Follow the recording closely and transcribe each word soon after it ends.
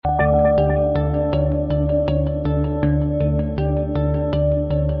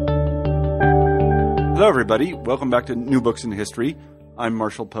Hello, everybody. Welcome back to New Books in History. I'm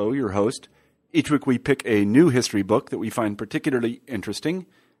Marshall Poe, your host. Each week we pick a new history book that we find particularly interesting,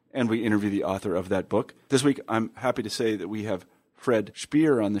 and we interview the author of that book. This week I'm happy to say that we have Fred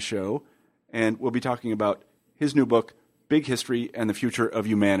Speer on the show, and we'll be talking about his new book, Big History and the Future of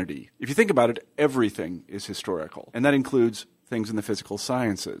Humanity. If you think about it, everything is historical, and that includes things in the physical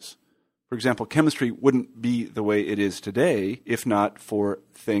sciences. For example, chemistry wouldn't be the way it is today if not for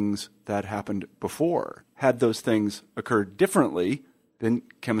things that happened before. Had those things occurred differently, then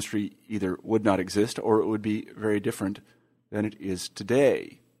chemistry either would not exist or it would be very different than it is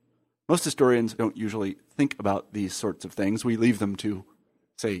today. Most historians don't usually think about these sorts of things. We leave them to,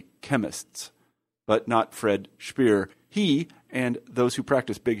 say, chemists, but not Fred Speer. He and those who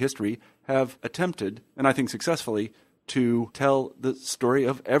practice big history have attempted, and I think successfully, to tell the story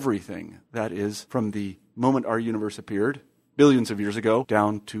of everything. That is, from the moment our universe appeared, billions of years ago,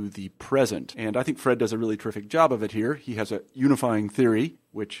 down to the present. And I think Fred does a really terrific job of it here. He has a unifying theory,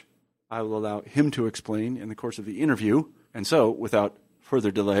 which I will allow him to explain in the course of the interview. And so, without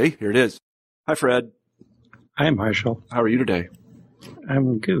further delay, here it is. Hi, Fred. Hi, Marshall. How are you today?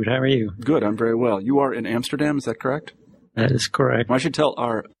 I'm good. How are you? Good. I'm very well. You are in Amsterdam, is that correct? That is correct. Well, I should tell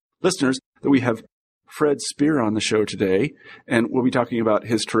our listeners that we have Fred Speer on the show today, and we'll be talking about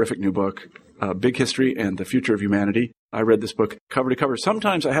his terrific new book, Big History and the Future of Humanity. I read this book cover to cover.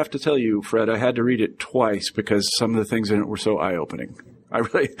 Sometimes I have to tell you, Fred, I had to read it twice because some of the things in it were so eye-opening. I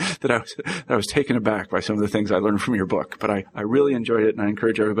was taken aback by some of the things I learned from your book, but I really enjoyed it, and I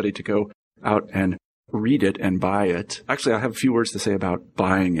encourage everybody to go out and read it and buy it. Actually, I have a few words to say about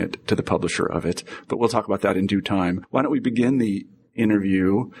buying it to the publisher of it, but we'll talk about that in due time. Why don't we begin the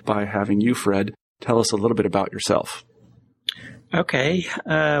interview by having you, Fred, tell us a little bit about yourself. Okay.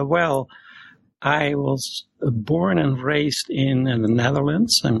 Well, I was born and raised in the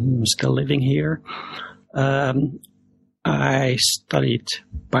Netherlands. I'm still living here. I studied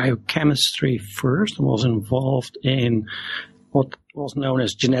biochemistry first and was involved in what was known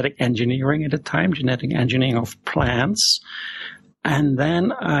as genetic engineering at the time, genetic engineering of plants. And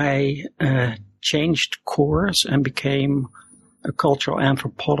then I changed course and became a cultural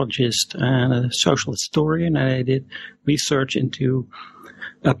anthropologist and a social historian, and I did research into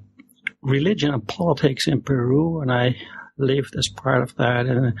religion and politics in Peru, and I lived as part of that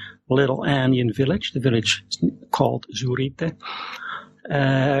in a little Andean village. The village is called Zurite.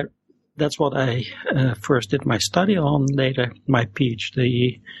 That's what I first did my study on, later my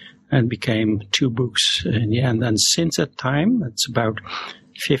PhD, and became 2 books in the end. And since that time, it's about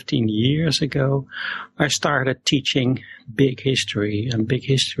 15 years ago, I started teaching big history, and big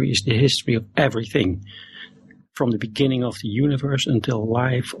history is the history of everything, from the beginning of the universe until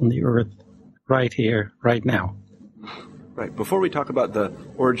life on the earth, right here, right now. Right. Before we talk about the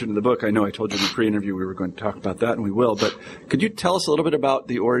origin of the book, I know I told you in the pre-interview we were going to talk about that, and we will, but could you tell us a little bit about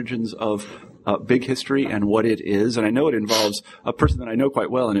the origins of big history and what it is? And I know it involves a person that I know quite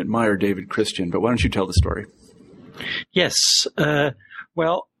well and admire, David Christian, but why don't you tell the story? Yes.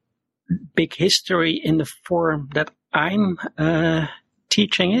 Well, big history in the form that I'm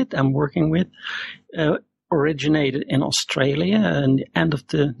teaching it and working with originated in Australia in the end of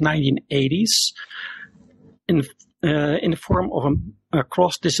the 1980s in the form of a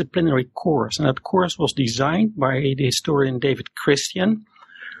cross-disciplinary course. And that course was designed by the historian David Christian,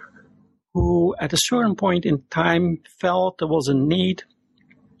 who at a certain point in time felt there was a need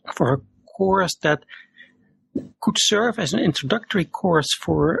for a course that could serve as an introductory course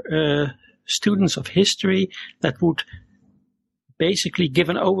for students of history that would basically give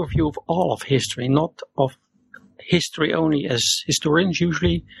an overview of all of history, not of history only as historians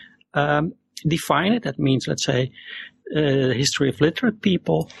usually define it. That means, let's say, the history of literate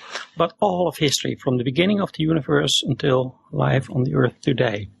people, but all of history from the beginning of the universe until life on the earth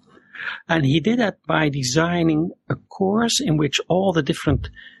today. And he did that by designing a course in which all the different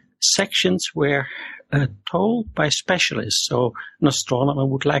sections were told by specialists. So an astronomer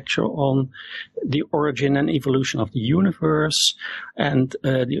would lecture on the origin and evolution of the universe and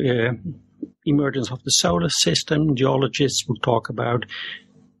the emergence of the solar system. Geologists would talk about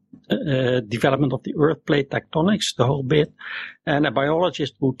development of the earth plate tectonics, the whole bit. And a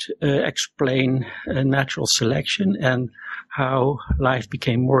biologist would explain natural selection and how life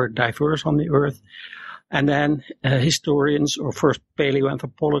became more diverse on the earth. And then historians or first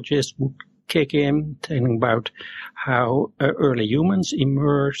paleoanthropologists would kick in, telling about how early humans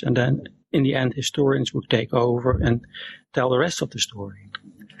emerged, and then in the end historians would take over and tell the rest of the story.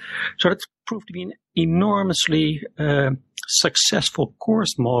 So that's proved to be an enormously successful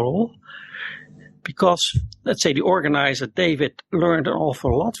course model because, let's say, the organizer, David, learned an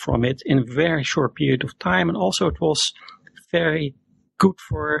awful lot from it in a very short period of time. And also it was very good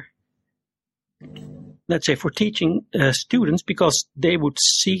for, let's say, for teaching students, because they would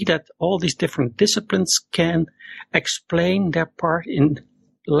see that all these different disciplines can explain their part in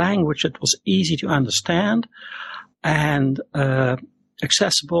language that was easy to understand and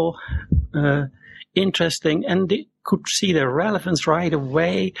accessible, interesting, and they could see the relevance right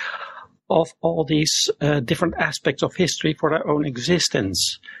away of all these different aspects of history for their own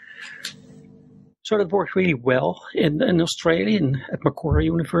existence. So that worked really well in Australia, at Macquarie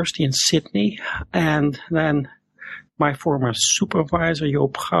University in Sydney. And then my former supervisor,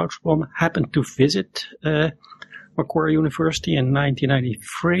 Joop Goudsblom, happened to visit Macquarie University in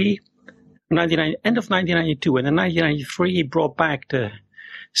 1993, end of 1992. And in 1993, he brought back the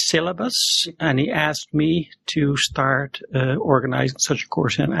syllabus, and he asked me to start organizing such a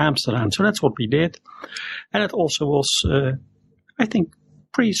course in Amsterdam. So that's what we did. And it also was, I think,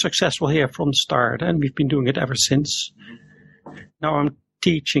 pretty successful here from the start, and we've been doing it ever since. Now I'm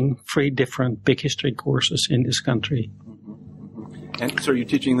teaching 3 different big history courses in this country. And so are you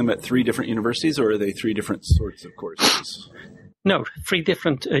teaching them at 3 different universities, or are they 3 different sorts of courses? No, 3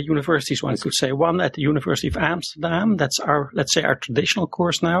 different universities, one could say. One at the University of Amsterdam. That's our, let's say, our traditional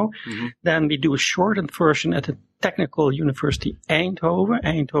course now. Mm-hmm. Then we do a shortened version at the Technical University Eindhoven.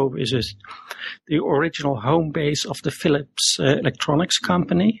 Eindhoven is the original home base of the Philips Electronics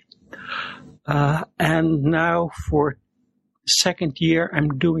company. And now for second year,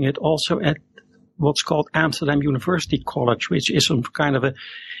 I'm doing it also at what's called Amsterdam University College, which is some kind of a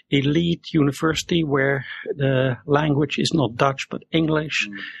elite university where the language is not Dutch but English,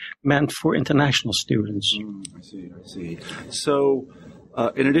 meant for international students. I see. So,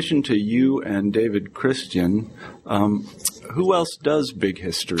 in addition to you and David Christian, who else does big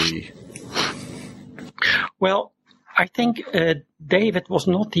history? Well, I think David was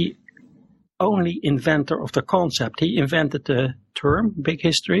not the only inventor of the concept. He invented the term big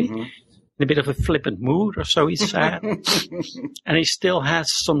history. Mm-hmm. In a bit of a flippant mood, or so he said. And he still has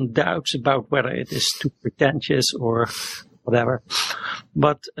some doubts about whether it is too pretentious or whatever.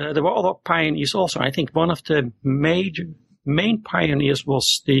 But there were other pioneers also. I think one of the main pioneers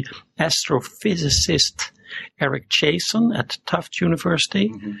was the astrophysicist Eric Chason at Tufts University,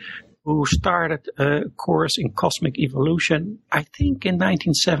 mm-hmm. who started a course in cosmic evolution, I think in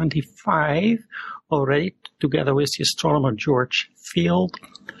 1975 already, together with the astronomer George Field.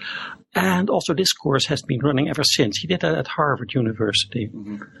 And also this course has been running ever since. He did that at Harvard University.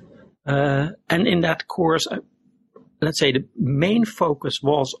 Mm-hmm. And in that course, let's say the main focus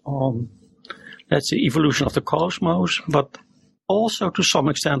was on, let's say, evolution of the cosmos, but also to some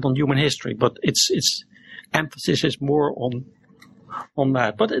extent on human history. But its emphasis is more on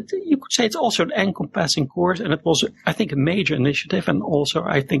that. But you could say it's also an encompassing course, and it was, I think, a major initiative. And also,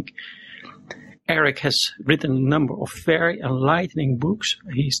 I think Eric has written a number of very enlightening books.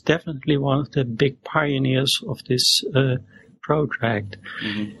 He's definitely one of the big pioneers of this project.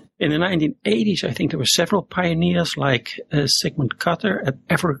 Mm-hmm. In the 1980s, I think there were several pioneers like Sigmund Cutter at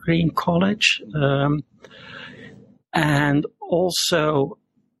Evergreen College, and also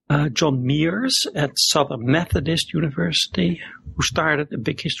John Mears at Southern Methodist University, who started a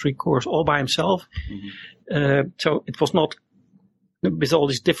big history course all by himself. Mm-hmm. So it was not with all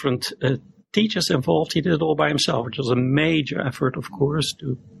these different teachers involved. He did it all by himself, which was a major effort, of course,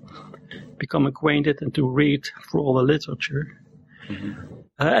 to become acquainted and to read through all the literature. Mm-hmm.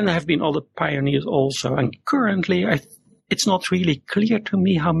 And there have been other pioneers also. And currently, it's not really clear to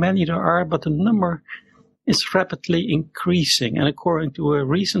me how many there are, but the number is rapidly increasing. And according to a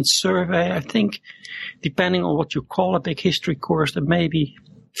recent survey, I think, depending on what you call a big history course, there may be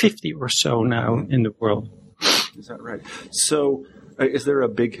 50 or so now in the world. Is that right? So, is there a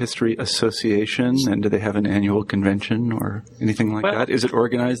big history association, and do they have an annual convention or anything like that? Is it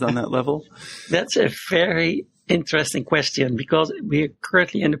organized on that level? That's a very interesting question, because we are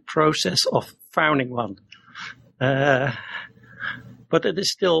currently in the process of founding one. But it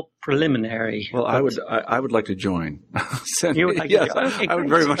is still preliminary. Well, I would like to join. You would like to join? Okay, I would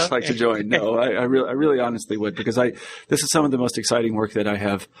very much like to join. No, I really honestly would, because this is some of the most exciting work that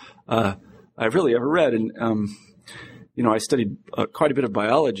I've really ever read. And I studied quite a bit of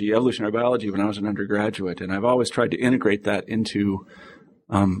biology, evolutionary biology, when I was an undergraduate, and I've always tried to integrate that into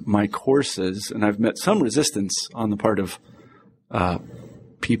my courses. And I've met some resistance on the part of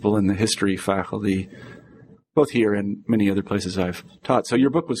people in the history faculty, both here and many other places I've taught. So your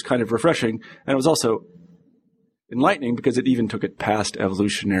book was kind of refreshing, and it was also enlightening because it even took it past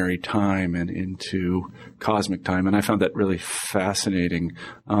evolutionary time and into cosmic time, and I found that really fascinating.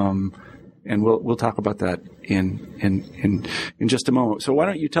 And we'll talk about that in just a moment. So why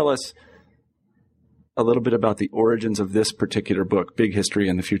don't you tell us a little bit about the origins of this particular book, Big History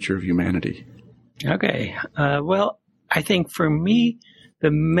and the Future of Humanity? Okay. Well, I think for me,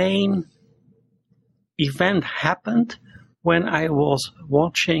 the main event happened when I was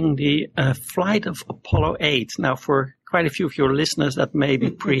watching the flight of Apollo 8. Now, for quite a few of your listeners, that may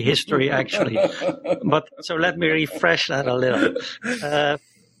be prehistory, actually. But so let me refresh that a little.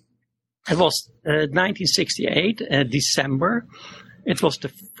 It was 1968, December. It was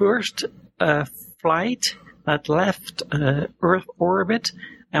the first flight that left Earth orbit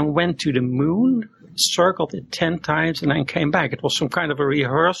and went to the moon, circled it 10 times, and then came back. It was some kind of a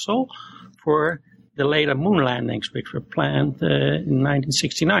rehearsal for the later moon landings, which were planned in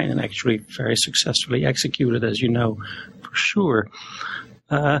 1969 and actually very successfully executed, as you know, for sure.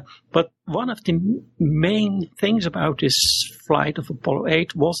 But one of the main things about this flight of Apollo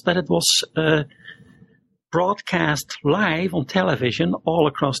 8 was that it was broadcast live on television all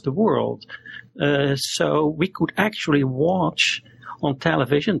across the world. So we could actually watch on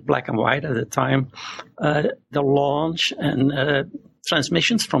television, black and white at the time, the launch and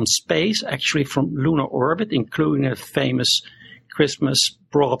transmissions from space, actually from lunar orbit, including a famous Christmas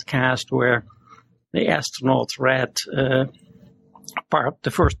broadcast where the astronauts read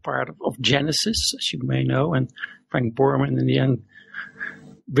the first part of Genesis, as you may know, and Frank Borman in the end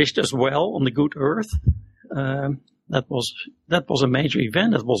wished us well on the good Earth. That was a major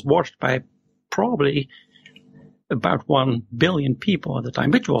event that was watched by probably about 1 billion people at the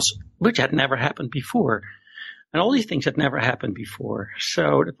time, which had never happened before. And all these things had never happened before.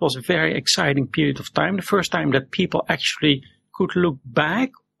 So it was a very exciting period of time. The first time that people actually could look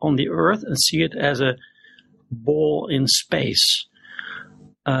back on the Earth and see it as a ball in space.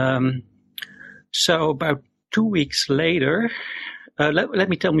 So about 2 weeks later, let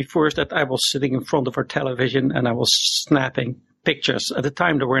me tell me first that I was sitting in front of our television and I was snapping pictures. At the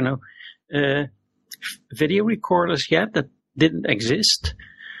time, there were no video recorders yet, that didn't exist.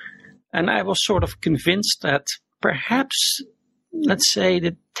 And I was sort of convinced that perhaps, let's say,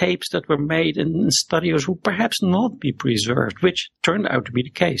 the tapes that were made in studios would perhaps not be preserved, which turned out to be the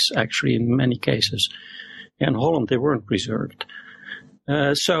case, actually, in many cases. In Holland, they weren't preserved.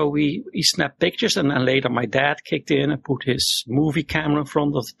 So we snapped pictures, and then later my dad kicked in and put his movie camera in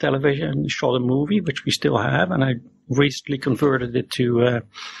front of the television and shot a movie, which we still have, and I recently converted it to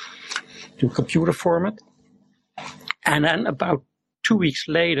computer format. And then about 2 weeks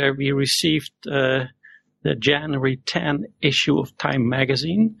later, we received the January 10 issue of Time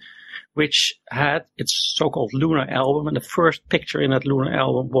magazine, which had its so-called lunar album. And the first picture in that lunar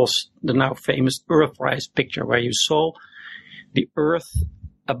album was the now famous Earthrise picture, where you saw the Earth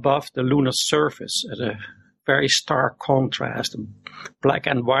above the lunar surface at a very stark contrast. Black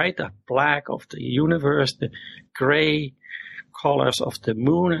and white, the black of the universe, the gray colors of the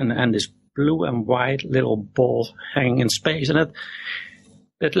moon, and this blue and white little ball hanging in space. And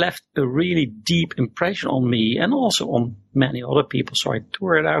it left a really deep impression on me and also on many other people. So I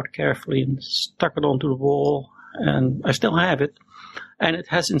tore it out carefully and stuck it onto the wall, and I still have it. And it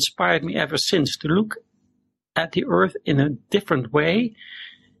has inspired me ever since to look at the Earth in a different way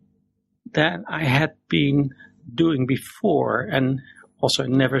than I had been doing before, and also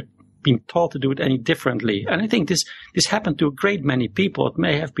never been taught to do it any differently. And I think this happened to a great many people. It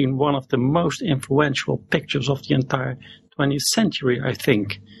may have been one of the most influential pictures of the entire 20th century, I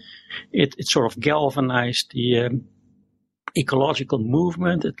think. It sort of galvanized the ecological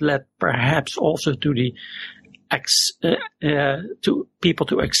movement. It led perhaps also to to people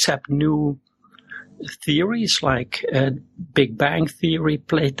to accept new theories like Big Bang theory,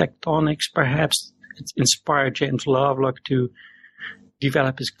 plate tectonics, perhaps. It inspired James Lovelock to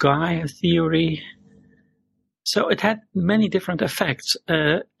develop his Gaia theory. So it had many different effects.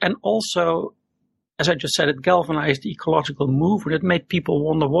 And also, as I just said, it galvanized the ecological movement. It made people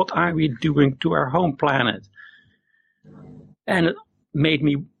wonder, what are we doing to our home planet? And it made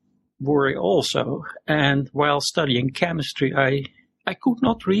me worry also. And while studying chemistry, I could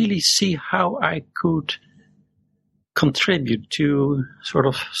not really see how I could contribute to sort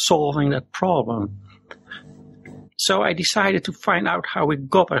of solving that problem. So I decided to find out how we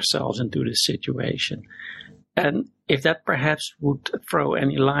got ourselves into this situation, and if that perhaps would throw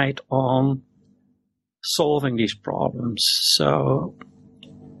any light on solving these problems. So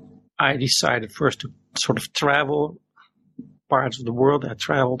I decided first to sort of travel parts of the world. I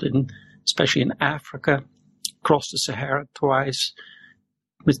traveled especially in Africa, crossed the Sahara twice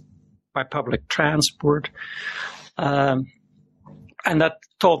by public transport. And that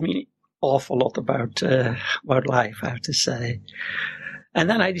taught me an awful lot about life, I have to say. And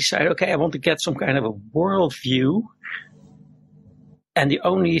then I decided, okay, I want to get some kind of a worldview. And the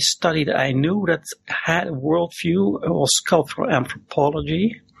only study that I knew that had a worldview was cultural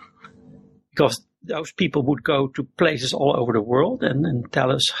anthropology, because those people would go to places all over the world and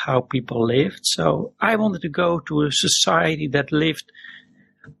tell us how people lived. So I wanted to go to a society that lived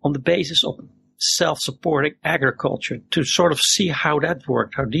on the basis of self-supporting agriculture, to sort of see how that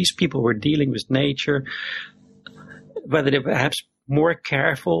worked, how these people were dealing with nature, whether they were perhaps more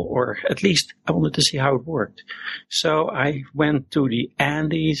careful, or at least I wanted to see how it worked. So I went to the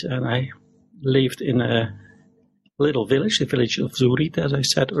Andes and I lived in a little village, the village of Zurit, as I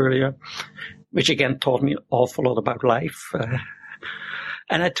said earlier, which again taught me an awful lot about life.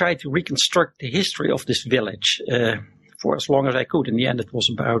 And I tried to reconstruct the history of this village for as long as I could. In the end, it was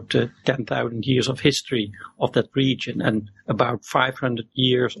about 10,000 years of history of that region and about 500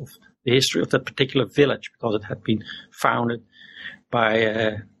 years of the history of that particular village, because it had been founded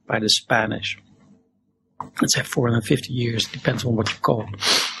by the Spanish. Let's say 450 years, depends on what you call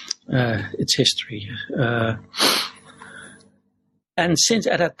its history. And since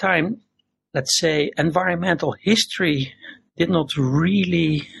at that time, let's say, environmental history had not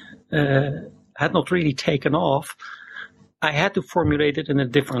really taken off, I had to formulate it in a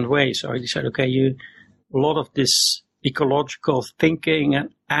different way. So I decided, okay, a lot of this ecological thinking and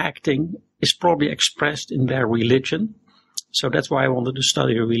acting is probably expressed in their religion. So that's why I wanted to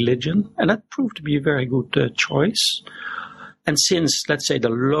study religion. And that proved to be a very good choice. And since, let's say, the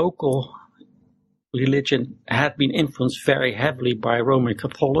local religion had been influenced very heavily by Roman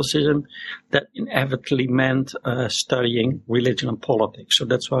Catholicism, that inevitably meant studying religion and politics. So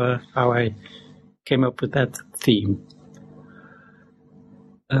that's how I came up with that theme.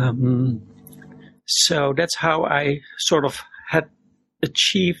 So that's how I sort of had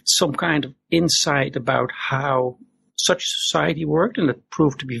achieved some kind of insight about how such society worked, and it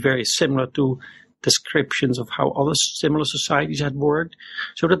proved to be very similar to descriptions of how other similar societies had worked.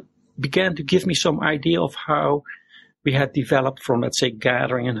 So that began to give me some idea of how we had developed from, let's say,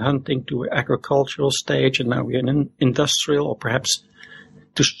 gathering and hunting to an agricultural stage, and now we're in an industrial, or perhaps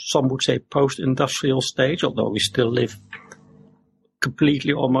some would say post-industrial stage, although we still live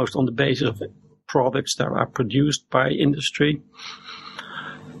completely almost on the basis of products that are produced by industry.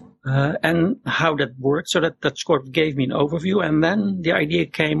 And how that worked. So that sort of gave me an overview. And then the idea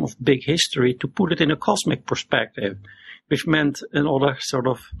came of big history to put it in a cosmic perspective, which meant another sort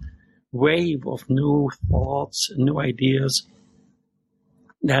of wave of new thoughts, new ideas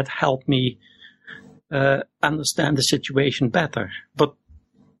that helped me understand the situation better. But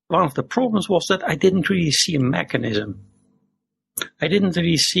one of the problems was that I didn't really see a mechanism. I didn't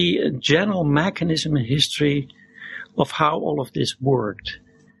really see a general mechanism in history of how all of this worked.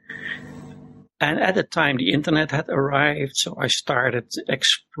 And at the time, the internet had arrived, so I started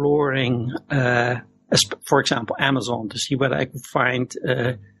exploring, for example, Amazon, to see whether I could find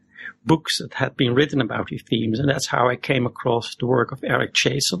books that had been written about these themes. And that's how I came across the work of Eric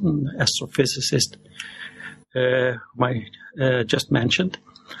Chason, an astrophysicist whom I just mentioned.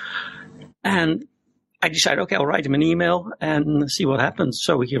 And I decided, okay, I'll write him an email and see what happens.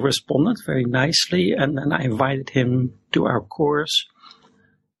 So he responded very nicely, and then I invited him to our course.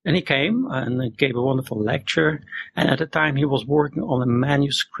 And he came and gave a wonderful lecture. And at the time, he was working on a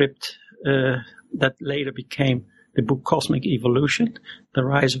manuscript that later became the book Cosmic Evolution, The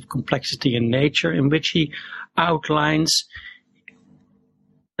Rise of Complexity in Nature, in which he outlines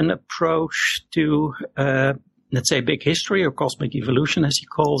an approach to, let's say, big history, or cosmic evolution, as he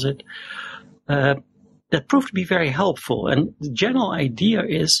calls it, that proved to be very helpful. And the general idea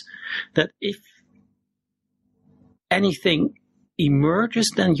is that if anything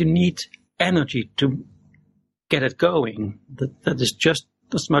emerges, then you need energy to get it going. That is just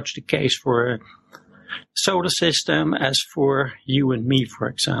as much the case for a solar system as for you and me, for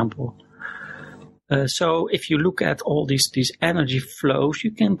example. So if you look at all these energy flows,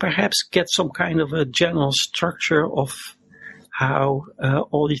 you can perhaps get some kind of a general structure of how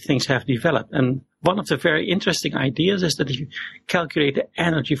all these things have developed. And one of the very interesting ideas is that if you calculate the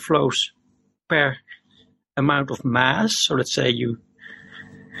energy flows per amount of mass, so let's say you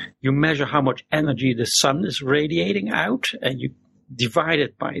measure how much energy the sun is radiating out, and you divide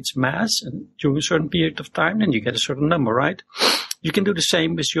it by its mass, and during a certain period of time, then you get a certain number, right? You can do the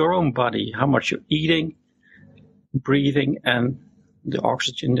same with your own body, how much you're eating, breathing, and the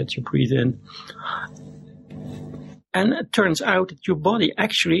oxygen that you breathe in. And it turns out that your body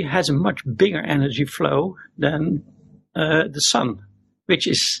actually has a much bigger energy flow than the sun, which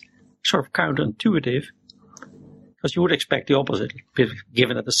is sort of counterintuitive, because you would expect the opposite,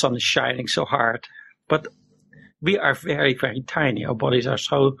 given that the sun is shining so hard. But we are very, very tiny. Our bodies are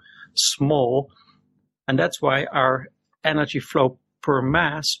so small, and that's why our energy flow per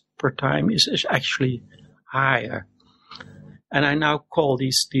mass per time is actually higher. And I now call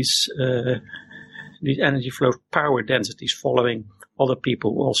these energy flow power densities, following other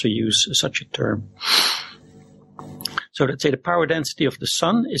people who also use such a term. So let's say the power density of the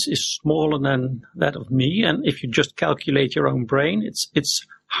sun is smaller than that of me, and if you just calculate your own brain, it's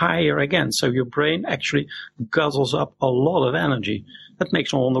higher again. So your brain actually guzzles up a lot of energy. That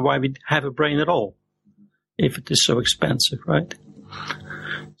makes one wonder why we have a brain at all, if it is so expensive, right?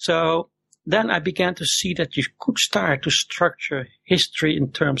 So then I began to see that you could start to structure history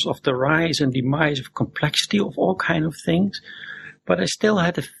in terms of the rise and demise of complexity of all kinds of things, but I still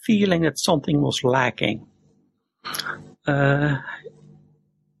had a feeling that something was lacking.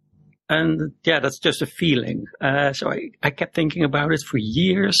 And yeah, that's just a feeling. So I kept thinking about it for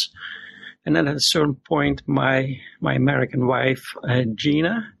years. And then at a certain point, my American wife,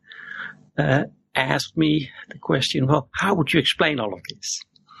 Gina, asked me the question, well, how would you explain all of this?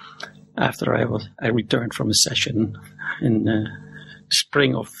 After I returned from a session in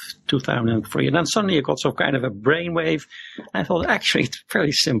spring of 2003. And then suddenly I got some kind of a brainwave. I thought, actually, it's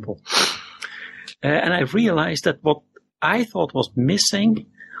fairly simple. And I realized that what I thought was missing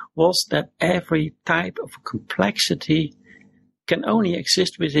was that every type of complexity can only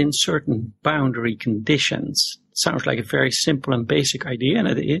exist within certain boundary conditions. It sounds like a very simple and basic idea, and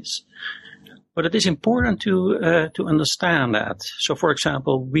it is. But it is important to understand that. So, for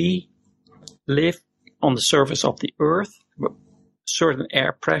example, we live on the surface of the Earth, certain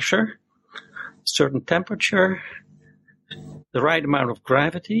air pressure, certain temperature, the right amount of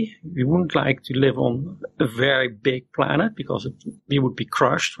gravity. We wouldn't like to live on a very big planet because we would be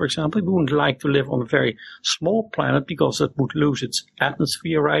crushed, for example. We wouldn't like to live on a very small planet because it would lose its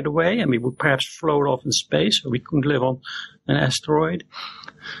atmosphere right away and we would perhaps float off in space, or we couldn't live on an asteroid.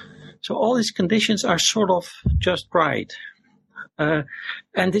 So all these conditions are sort of just right.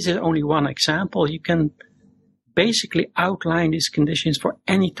 And this is only one example. You can basically outline these conditions for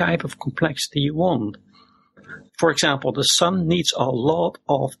any type of complexity you want. For example, the sun needs a lot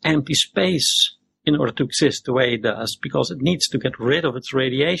of empty space in order to exist the way it does, because it needs to get rid of its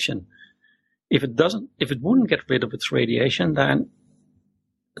radiation. If it wouldn't get rid of its radiation, then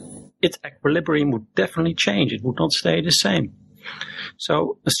its equilibrium would definitely change. It would not stay the same.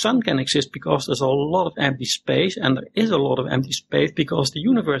 So the sun can exist because there's a lot of empty space, and there is a lot of empty space because the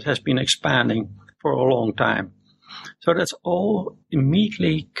universe has been expanding for a long time. So that's all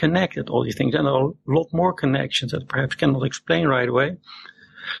immediately connected, all these things, and there are a lot more connections that perhaps cannot explain right away.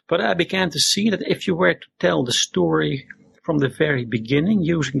 But I began to see that if you were to tell the story from the very beginning,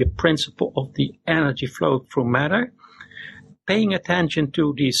 using the principle of the energy flow through matter, paying attention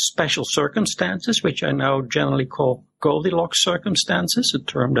to these special circumstances, which I now generally call Goldilocks circumstances, a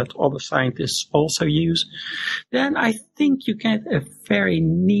term that other scientists also use, then I think you get a very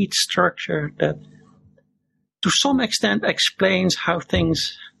neat structure that to some extent explains how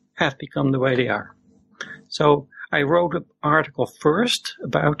things have become the way they are. So I wrote an article first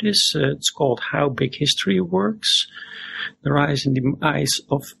about this. It's called How Big History Works, the rise and demise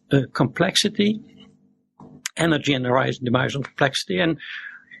of complexity, energy and the rise and demise of complexity. And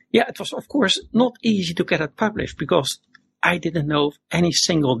yeah, it was, of course, not easy to get it published because I didn't know of any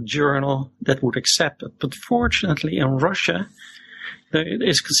single journal that would accept it. But fortunately, in Russia, there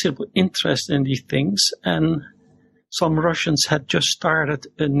is considerable interest in these things, and some Russians had just started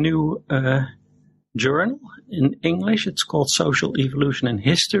a new journal in English. It's called Social Evolution and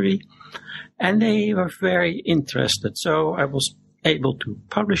History, and they were very interested. So I was able to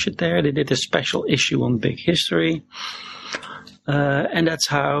publish it there. They did a special issue on big history, and that's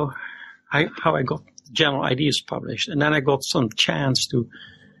how I got general ideas published. And then I got some chance to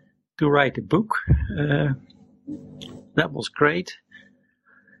write a book. That was great.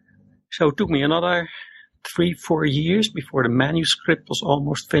 So it took me another 3-4 years before the manuscript was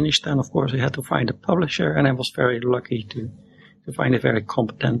almost finished. And of course I had to find a publisher, and I was very lucky to find a very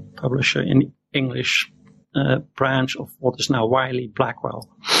competent publisher in the English branch of what is now Wiley-Blackwell.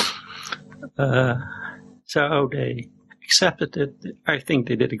 So they accepted it. I think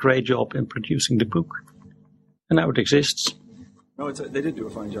they did a great job in producing the book, and now it exists. No, they did do a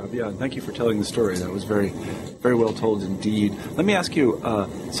fine job, yeah. And thank you for telling the story. That was very, very well told indeed. Let me ask you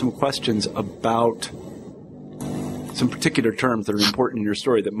some questions about some particular terms that are important in your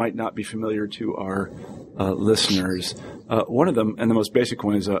story that might not be familiar to our listeners. One of them, and the most basic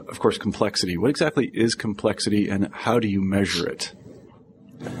one, is, of course, complexity. What exactly is complexity, and how do you measure it?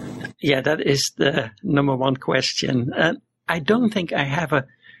 Yeah, that is the number one question. I don't think I have a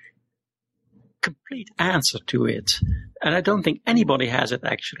complete answer to it. And I don't think anybody has it,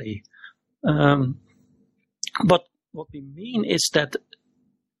 actually. But what we mean is that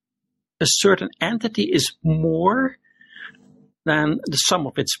a certain entity is more than the sum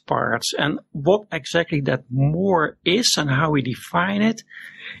of its parts. And what exactly that more is and how we define it,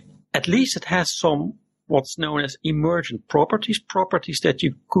 at least it has some what's known as emergent properties, properties that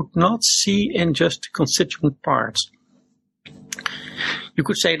you could not see in just constituent parts. You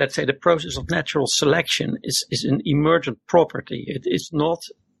could say, let's say, the process of natural selection is an emergent property. It is not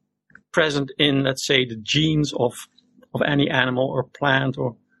present in, let's say, the genes of any animal or plant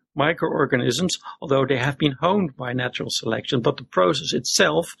or microorganisms, although they have been honed by natural selection, but the process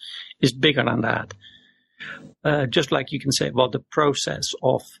itself is bigger than that. Just like you can say, well, the process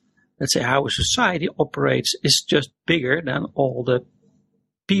of, let's say, how a society operates is just bigger than all the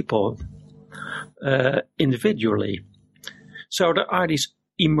people individually. So there are these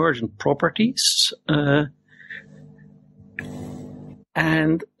emergent properties,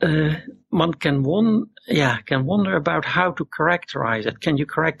 and one can wonder about how to characterize it. Can you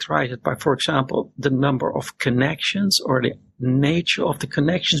characterize it by, for example, the number of connections or the nature of the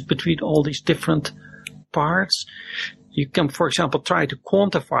connections between all these different parts? You can, for example, try to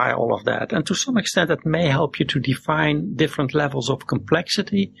quantify all of that, and to some extent that may help you to define different levels of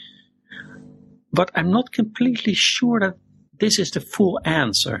complexity. But I'm not completely sure that this is the full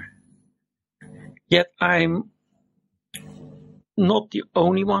answer. Yet I'm not the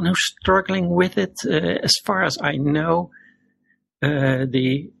only one who's struggling with it. As far as I know,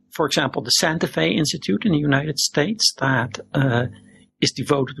 for example, the Santa Fe Institute in the United States that is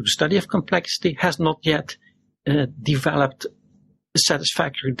devoted to the study of complexity has not yet developed a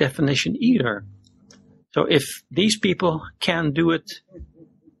satisfactory definition either. So if these people can do it,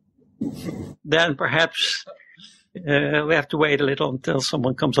 then perhaps we have to wait a little until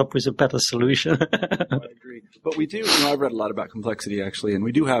someone comes up with a better solution. I agree. But we do, I've read a lot about complexity actually, and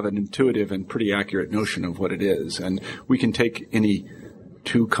we do have an intuitive and pretty accurate notion of what it is. And we can take any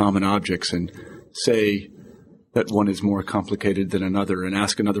two common objects and say that one is more complicated than another and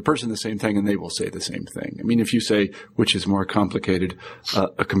ask another person the same thing and they will say the same thing. I mean, if you say which is more complicated,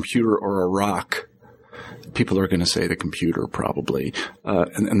 a computer or a rock, people are going to say the computer probably,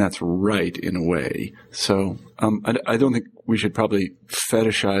 and that's right in a way. So I don't think we should probably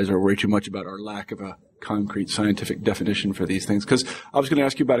fetishize or worry too much about our lack of a concrete scientific definition for these things, because I was going to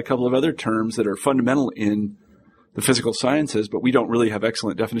ask you about a couple of other terms that are fundamental in the physical sciences, but we don't really have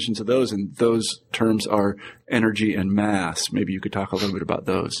excellent definitions of those, and those terms are energy and mass. Maybe you could talk a little bit about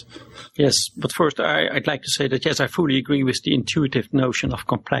those. Yes, but first I'd like to say that, yes, I fully agree with the intuitive notion of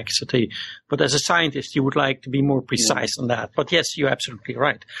complexity, but as a scientist you would like to be more precise on that. But yes, you're absolutely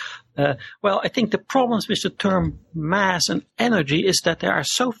right. Well, I think the problems with the term mass and energy is that they are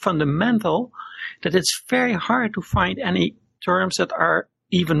so fundamental that it's very hard to find any terms that are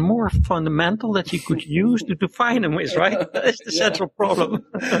even more fundamental that you could use to define them with, right? That's the central problem.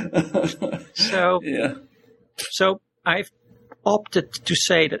 So I've opted to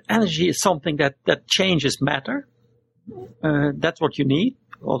say that energy is something that changes matter. That's what you need.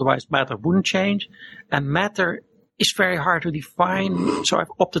 Otherwise matter wouldn't change. And matter is very hard to define. So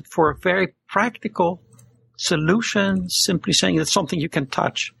I've opted for a very practical solution, simply saying it's something you can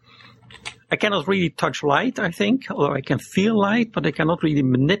touch. I cannot really touch light, I think, although I can feel light, but I cannot really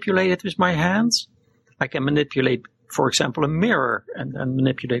manipulate it with my hands. I can manipulate, for example, a mirror and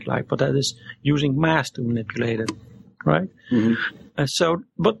manipulate light, but that is using mass to manipulate it, right? Mm-hmm.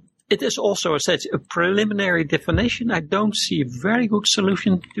 But it is also a preliminary definition. I don't see a very good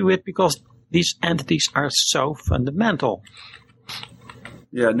solution to it because these entities are so fundamental.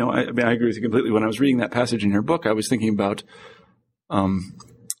 Yeah, no, I agree with you completely. When I was reading that passage in your book, I was thinking about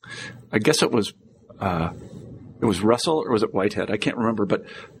I guess it was Russell or was it Whitehead? I can't remember, but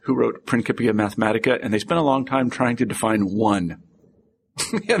who wrote Principia Mathematica, and they spent a long time trying to define one.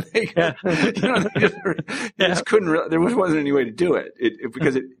 They just couldn't. There wasn't any way to do it,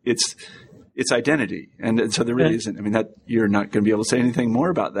 because it's identity, and so there really isn't. I mean, that you're not going to be able to say anything more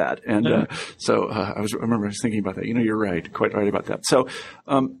about that. And I remember I was thinking about that. You're right, quite right about that. So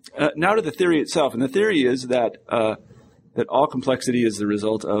now to the theory itself, and the theory is that all complexity is the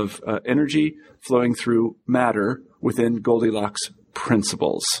result of energy flowing through matter within Goldilocks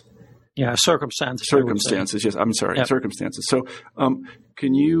principles. Yeah, circumstances. Circumstances, yes. I'm sorry, circumstances. So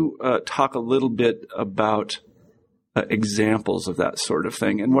can you talk a little bit about examples of that sort of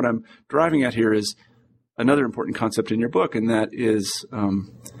thing? And what I'm driving at here is another important concept in your book, and that is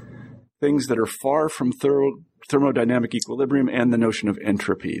things that are far from thermodynamic equilibrium and the notion of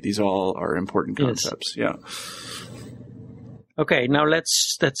entropy. These all are important concepts. Yes. Yeah. Okay, now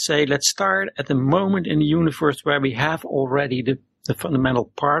let's start at the moment in the universe where we have already the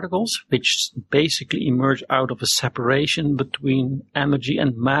fundamental particles, which basically emerge out of a separation between energy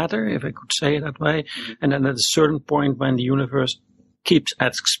and matter, if I could say it that way. Mm-hmm. And then at a certain point when the universe keeps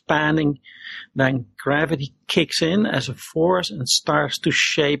expanding, then gravity kicks in as a force and starts to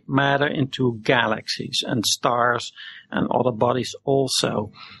shape matter into galaxies and stars and other bodies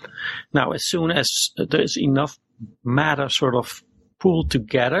also. Now, as soon as there's enough matter sort of pulled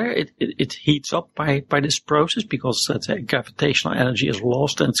together, it heats up by this process because, let's say, gravitational energy is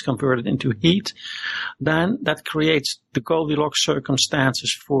lost and it's converted into heat. Then that creates the Goldilocks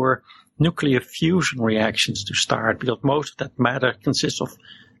circumstances for nuclear fusion reactions to start, because most of that matter consists of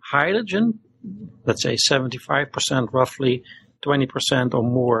hydrogen, let's say 75% roughly, 20% or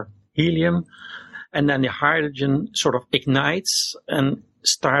more helium, and then the hydrogen sort of ignites and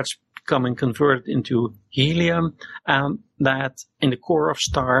starts becoming converted into helium, that in the core of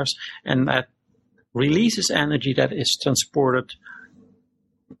stars, and that releases energy that is transported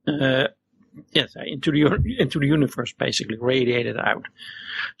into the universe, basically radiated out.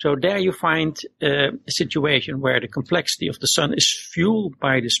 So there you find a situation where the complexity of the sun is fueled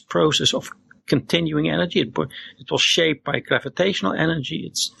by this process of continuing energy. It was shaped by gravitational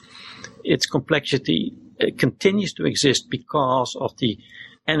energy. Its complexity continues to exist because of the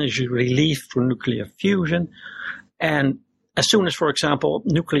energy released through nuclear fusion. And as soon as, for example,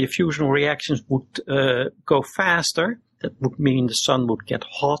 nuclear fusion reactions would go faster, that would mean the sun would get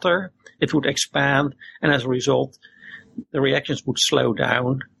hotter, it would expand, and as a result, the reactions would slow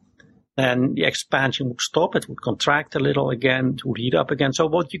down. Then the expansion would stop, it would contract a little again, it would heat up again. So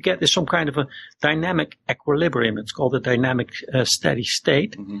what you get is some kind of a dynamic equilibrium. It's called a dynamic steady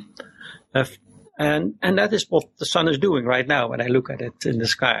state. Mm-hmm. And that is what the sun is doing right now when I look at it in the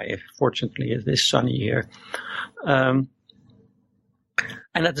sky. Fortunately, it is sunny here. And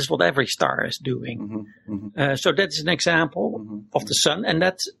that is what every star is doing. Mm-hmm, mm-hmm. So that's an example of the sun. And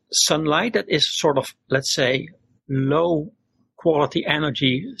that sunlight, that is sort of, let's say, low quality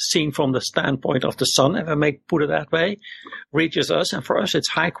energy seen from the standpoint of the sun, if I may put it that way, reaches us. And for us, it's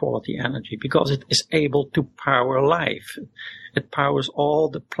high quality energy because it is able to power life. It powers all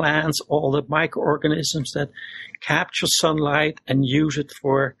the plants, all the microorganisms that capture sunlight and use it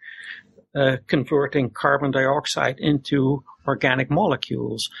for converting carbon dioxide into organic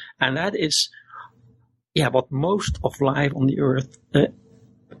molecules. And that is, what most of life on the Earth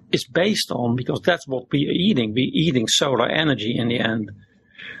is based on, because that's what we are eating. We're eating solar energy in the end,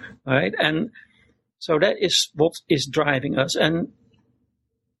 right? And so that is what is driving us. And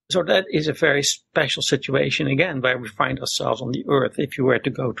so that is a very special situation, again, where we find ourselves on the Earth. If you were to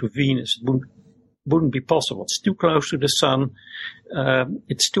go to Venus, it wouldn't be possible. It's too close to the sun.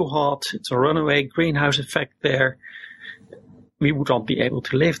 It's too hot. It's a runaway greenhouse effect there. We would not be able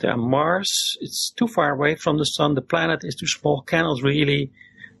to live there. Mars, it's too far away from the sun. The planet is too small, cannot really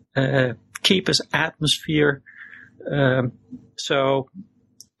keep its atmosphere. So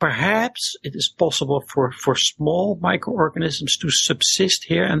perhaps it is possible for small microorganisms to subsist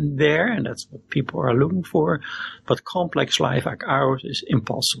here and there, and that's what people are looking for. But complex life like ours is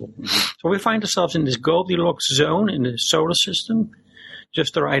impossible. Mm-hmm. So we find ourselves in this Goldilocks zone in the solar system,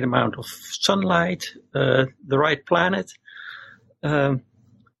 just the right amount of sunlight, the right planet,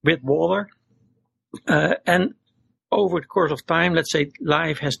 with water. And over the course of time, let's say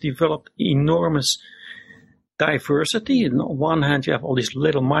life has developed enormous diversity. And on one hand, you have all these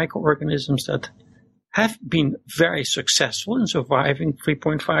little microorganisms that have been very successful in surviving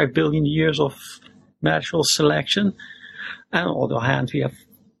 3.5 billion years of natural selection. And on the other hand, we have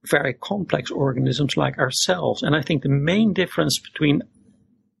very complex organisms like ourselves. And I think the main difference between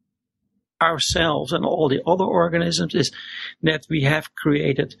ourselves and all the other organisms is that we have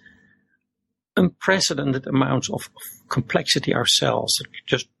created unprecedented amounts of complexity ourselves.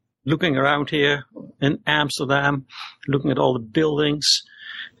 Just looking around here in Amsterdam, looking at all the buildings,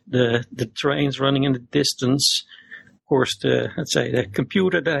 the trains running in the distance, of course, the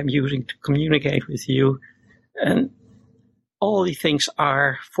computer that I'm using to communicate with you, and all these things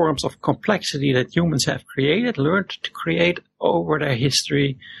are forms of complexity that humans have created, learned to create over their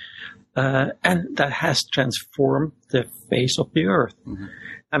history, and that has transformed the face of the Earth. Mm-hmm.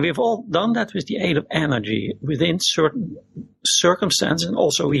 And we've all done that with the aid of energy within certain circumstances. And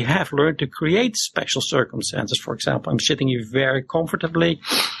also we have learned to create special circumstances. For example, I'm sitting here very comfortably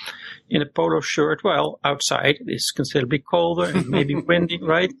in a polo shirt. Well, outside it is considerably colder and maybe windy,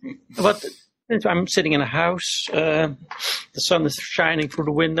 right? But I'm sitting in a house. The sun is shining through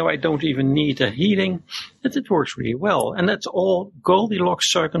the window. I don't even need a heating. It works really well. And that's all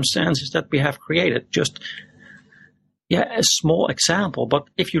Goldilocks circumstances that we have created. Just a small example. But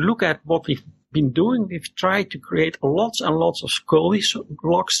if you look at what we've been doing, we've tried to create lots and lots of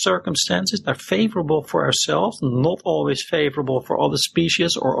Goldilocks circumstances that are favorable for ourselves, not always favorable for other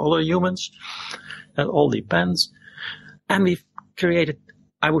species or other humans. That all depends. And we've created,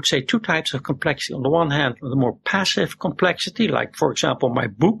 I would say, two types of complexity. On the one hand, the more passive complexity, like, for example, my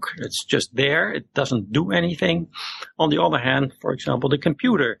book. It's just there. It doesn't do anything. On the other hand, for example, the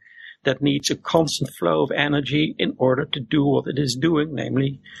computer that needs a constant flow of energy in order to do what it is doing,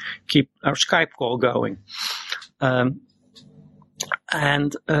 namely keep our Skype call going.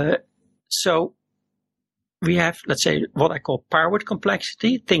 So we have, let's say, what I call powered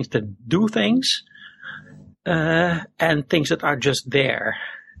complexity, things that do things, and things that are just there.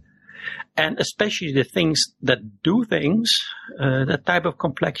 And especially the things that do things, that type of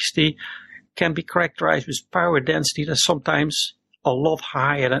complexity can be characterized with power density that's sometimes a lot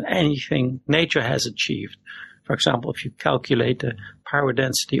higher than anything nature has achieved. For example, if you calculate the power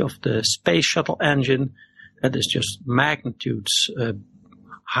density of the space shuttle engine, that is just magnitudes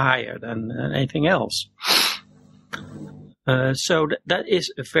higher than anything else. So that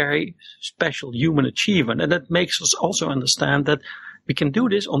is a very special human achievement, and that makes us also understand that we can do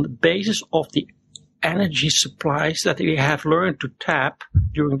this on the basis of the energy supplies that we have learned to tap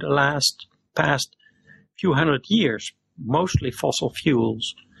during the past few hundred years, mostly fossil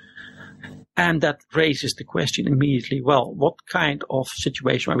fuels. And that raises the question immediately, well, what kind of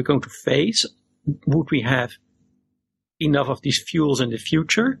situation are we going to face? Would we have enough of these fuels in the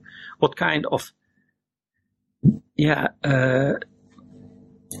future? What kind of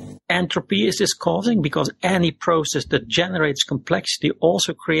entropy is this causing? Because any process that generates complexity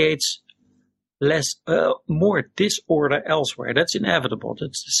also creates more disorder elsewhere. That's inevitable.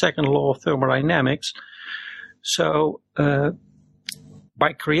 That's the second law of thermodynamics. So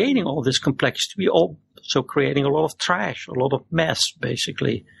by creating all this complexity, we also creating a lot of trash, a lot of mess,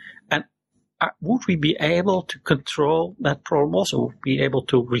 basically. And would we be able to control that problem also? Would we be able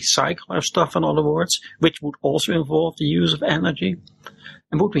to recycle our stuff, in other words, which would also involve the use of energy?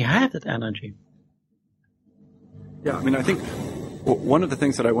 And would we have that energy? Yeah, I mean, I think one of the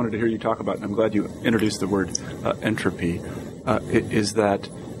things that I wanted to hear you talk about, and I'm glad you introduced the word entropy, is that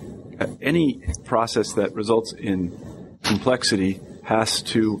any process that results in complexity has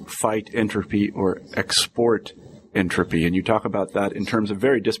to fight entropy or export entropy. And you talk about that in terms of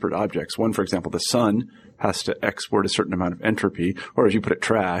very disparate objects. One, for example, the sun has to export a certain amount of entropy, or as you put it,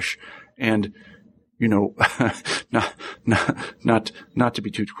 trash. And, you know, not to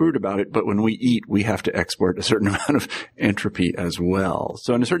be too crude about it, but when we eat, we have to export a certain amount of entropy as well.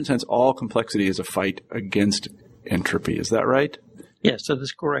 So in a certain sense, all complexity is a fight against entropy. Is that right? Yes, that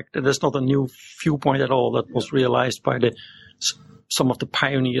is correct. That's not a new viewpoint at all. That was realized by some of the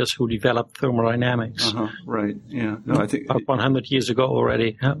pioneers who developed thermodynamics. Right. Yeah. No, I think about 100 years ago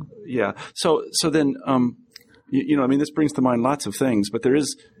already. Yeah. So then, I mean, this brings to mind lots of things, but there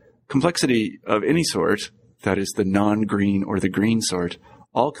is complexity of any sort, that is the non-green or the green sort,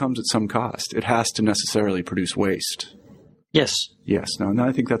 all comes at some cost. It has to necessarily produce waste. Yes. Yes. No,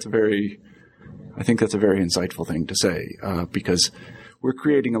 I think that's a very insightful thing to say, because we're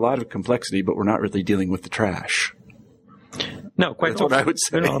creating a lot of complexity, but we're not really dealing with the trash. No, quite That's what I would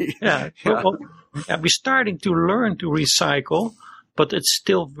say. Yeah. Well, we're starting to learn to recycle, but it's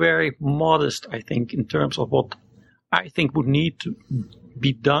still very modest, I think, in terms of what I think would need to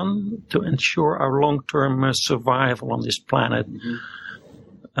be done to ensure our long-term survival on this planet.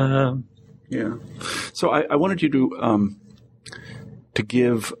 Mm-hmm. Yeah. So I wanted you to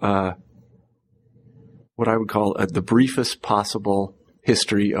give what I would call the briefest possible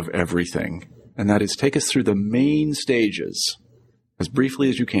history of everything. And that is, take us through the main stages, as briefly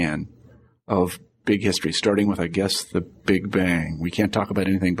as you can, of big history, starting with, I guess, the Big Bang. We can't talk about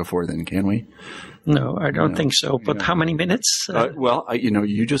anything before then, can we? No, I don't think so. But how many minutes?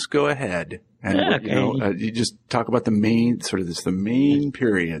 You just go ahead. And, you just talk about the main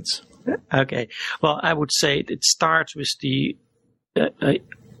periods. Okay. Well, I would say it starts with the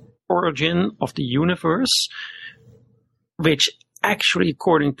origin of the universe, which actually,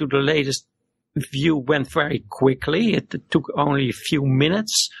 according to the latest view, went very quickly. It took only a few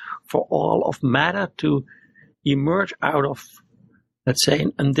minutes for all of matter to emerge out of, let's say,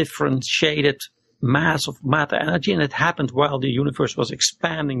 an undifferentiated mass of matter energy, and it happened while the universe was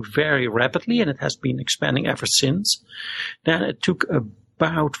expanding very rapidly, and it has been expanding ever since. Then it took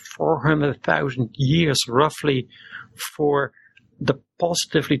about 400,000 years roughly for the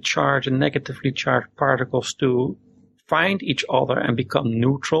positively charged and negatively charged particles to find each other and become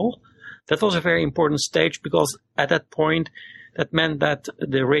neutral. That was a very important stage because at that point, that meant that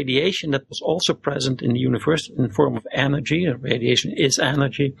the radiation that was also present in the universe in the form of energy, radiation is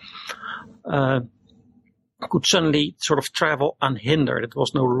energy, could suddenly sort of travel unhindered. It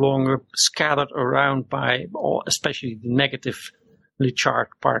was no longer scattered around by all, especially the negatively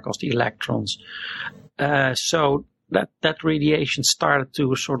charged particles, the electrons. So that radiation started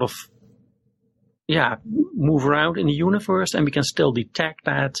to sort of, move around in the universe, and we can still detect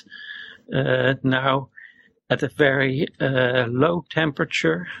that now at a very low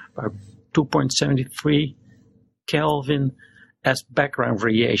temperature, about 2.73 Kelvin, as background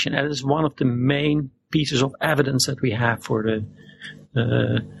radiation. That is one of the main pieces of evidence that we have for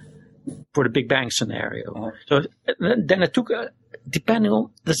the Big Bang scenario. So then it took, depending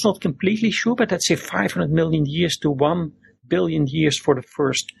on, that's not completely sure, but let's say 500 million years to 1 billion years for the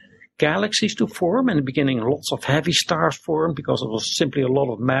first galaxies to form. In the beginning, lots of heavy stars formed because it was simply a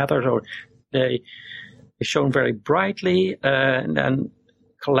lot of matter. So they shone very brightly and then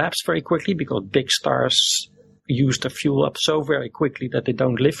collapsed very quickly because big stars use their fuel up so very quickly that they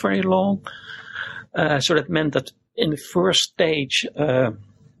don't live very long. So that meant that in the first stage, a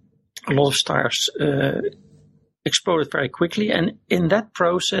lot of stars exploded very quickly. And in that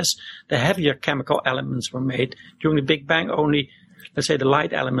process, the heavier chemical elements were made. During the Big Bang, only, let's say, the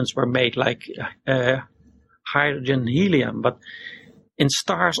light elements were made, like hydrogen and helium. But in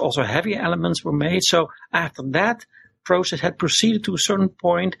stars, also heavy elements were made. So after that process had proceeded to a certain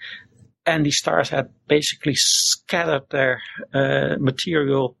point, and the stars had basically scattered their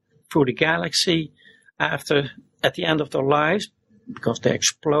material through the galaxy at the end of their lives, because they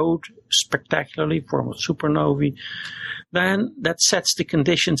explode spectacularly, form of supernovae, then that sets the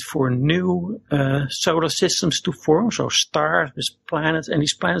conditions for new solar systems to form. So stars with planets, and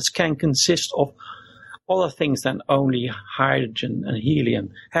these planets can consist of other things than only hydrogen and helium,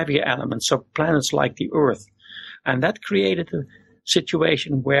 heavier elements, so planets like the Earth. And that created a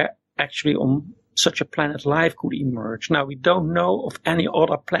situation where actually on such a planet life could emerge. Now, we don't know of any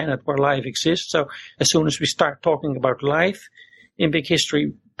other planet where life exists, so as soon as we start talking about life in big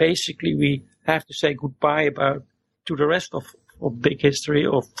history, basically we have to say goodbye to the rest of big history,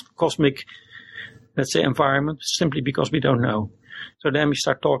 of cosmic, let's say, environment, simply because we don't know. So then we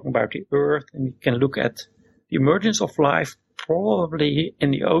start talking about the Earth, and we can look at the emergence of life probably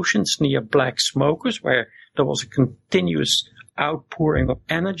in the oceans near black smokers, where there was a continuous outpouring of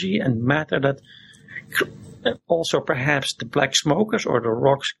energy and matter that also perhaps the black smokers or the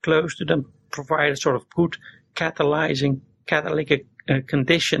rocks close to them provided sort of good catalytic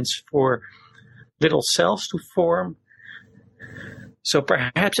conditions for little cells to form. So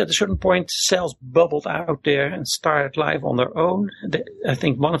perhaps at a certain point cells bubbled out there and started life on their own. I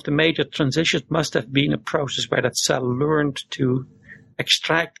think one of the major transitions must have been a process where that cell learned to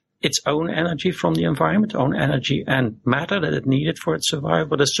extract its own energy from the environment, own energy and matter that it needed for its survival.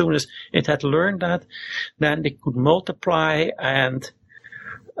 But as soon as it had learned that, then it could multiply and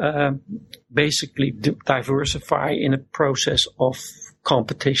basically diversify in a process of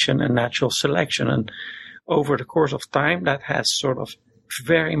competition and natural selection. And over the course of time, that has sort of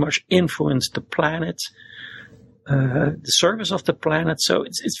very much influenced the planet, the surface of the planet. So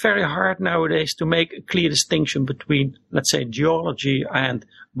it's very hard nowadays to make a clear distinction between, let's say, geology and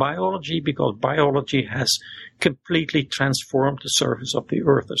biology, because biology has completely transformed the surface of the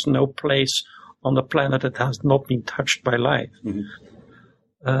Earth. There's no place on the planet that has not been touched by life. Mm-hmm.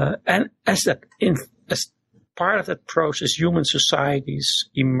 And as part of that process, human societies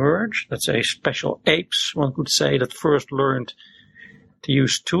emerged. Let's say special apes, one could say, that first learned to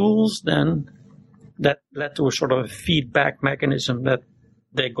use tools, then that led to a sort of a feedback mechanism that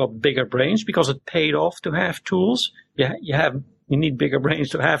they got bigger brains because it paid off to have tools. You need bigger brains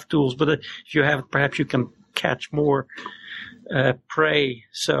to have tools, but if you have it, perhaps you can catch more prey.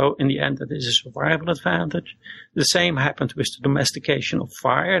 So in the end, that is a survival advantage. The same happened with the domestication of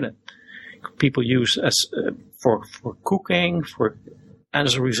fire that people use as for cooking, and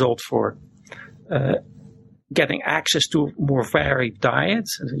as a result for getting access to more varied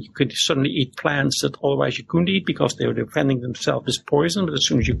diets. You could suddenly eat plants that otherwise you couldn't eat because they were defending themselves with poison, but as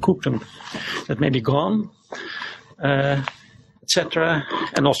soon as you cook them, that may be gone, etc.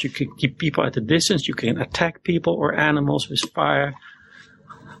 And also you can keep people at a distance. You can attack people or animals with fire.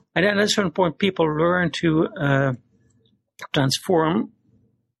 And then at a certain point, people learn to transform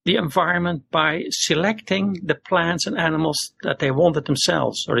the environment by selecting the plants and animals that they wanted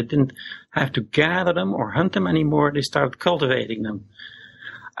themselves. So they didn't have to gather them or hunt them anymore. They started cultivating them.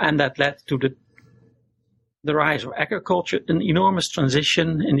 And that led to the rise of agriculture, an enormous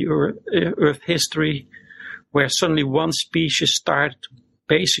transition in the Earth history, where suddenly one species started to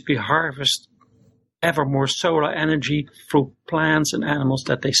basically harvest ever more solar energy through plants and animals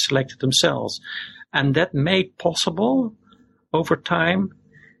that they selected themselves. And that made possible over time.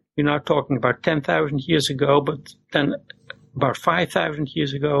 You're now talking about 10,000 years ago, but then about 5,000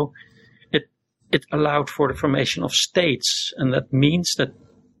 years ago, it allowed for the formation of states. And that means that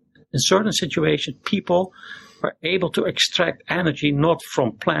in certain situations, people were able to extract energy not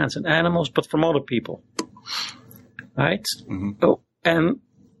from plants and animals, but from other people. Right? Mm-hmm. Oh, and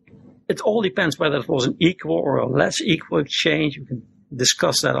it all depends whether it was an equal or a less equal exchange. You can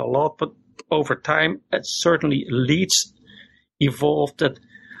discuss that a lot, but over time, it certainly elites evolved that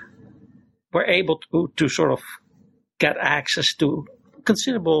were able to sort of get access to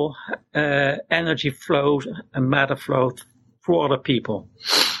considerable energy flows and matter flow through other people.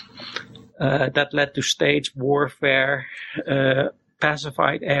 That led to stage warfare,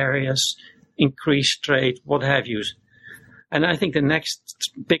 pacified areas, increased trade, what have you. And I think the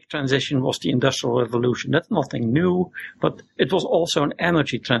next big transition was the Industrial Revolution. That's nothing new, but it was also an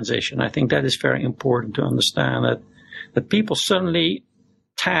energy transition. I think that is very important to understand that people suddenly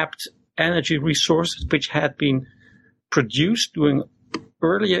tapped energy resources which had been produced during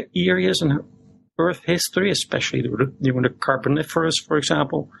earlier eras in Earth history, especially during the Carboniferous, for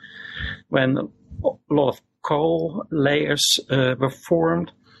example, when a lot of coal layers were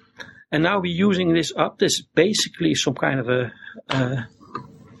formed. And now we're using this up. This is basically some kind of a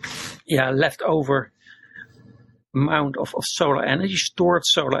leftover amount of solar energy, stored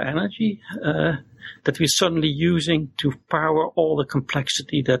solar energy, that we're suddenly using to power all the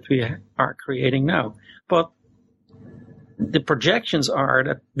complexity that we are creating now. But the projections are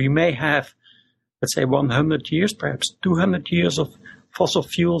that we may have, let's say, 100 years, perhaps 200 years of fossil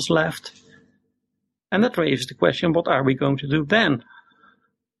fuels left. And that raises the question, what are we going to do then?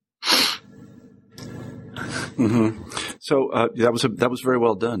 Mm-hmm. So that was very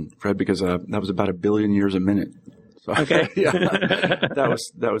well done, Fred, because that was about 1 billion years a minute. So, okay. Yeah, that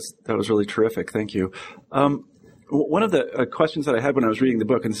was really terrific. Thank you. One of the questions that I had when I was reading the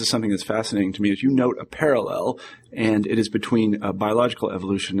book, and this is something that's fascinating to me, is you note a parallel, and it is between biological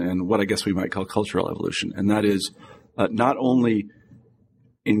evolution and what I guess we might call cultural evolution, and that is not only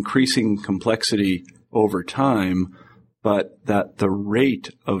increasing complexity over time, but that the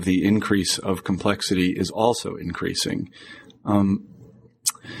rate of the increase of complexity is also increasing. How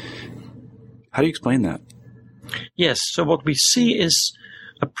do you explain that? Yes. So what we see is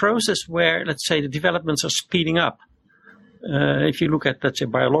a process where, let's say, the developments are speeding up. If you look at, let's say,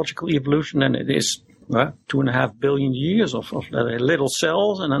 biological evolution, then it is 2.5 billion years of little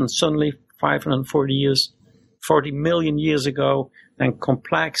cells, and then suddenly 40 million years ago, then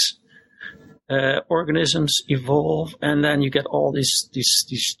complex organisms evolve, and then you get all these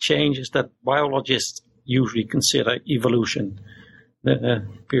changes that biologists usually consider evolution. The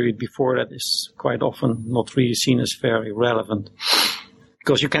period before that is quite often not really seen as very relevant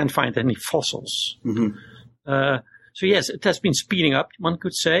because you can't find any fossils. Mm-hmm. So yes, it has been speeding up, one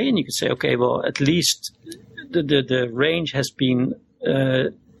could say, and you could say, okay, well, at least the range has been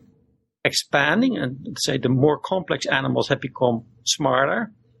expanding, and say the more complex animals have become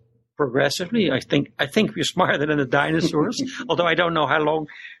smarter progressively. I think we're smarter than the dinosaurs, although I don't know how long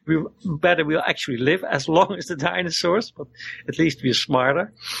we'll actually live as long as the dinosaurs, but at least we're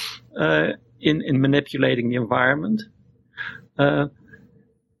smarter in manipulating the environment.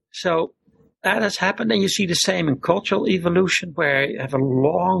 So that has happened, and you see the same in cultural evolution, where you have a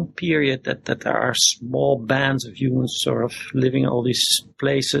long period that there are small bands of humans sort of living in all these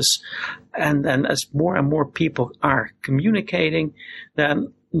places, and then as more and more people are communicating,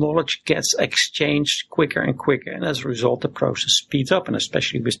 then knowledge gets exchanged quicker and quicker, and as a result the process speeds up, and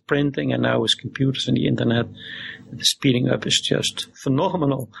especially with printing and now with computers and the internet, the speeding up is just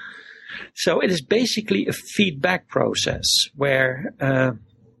phenomenal. So it is basically a feedback process where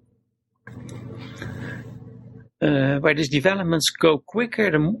these developments go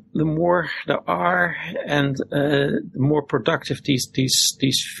quicker, the more there are, and the more productive these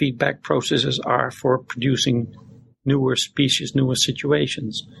feedback processes are for producing newer species, newer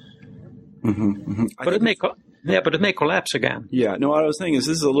situations. Mm-hmm, mm-hmm. But it may collapse again. Yeah. No, what I was thinking is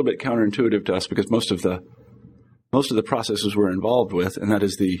this is a little bit counterintuitive to us because most of the processes we're involved with, and that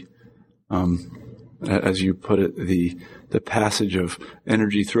is the as you put it, the passage of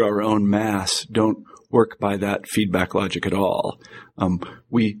energy through our own mass don't work by that feedback logic at all.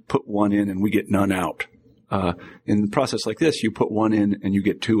 We put one in and we get none out. In a process like this, you put one in and you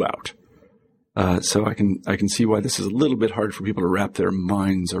get two out. So I can see why this is a little bit hard for people to wrap their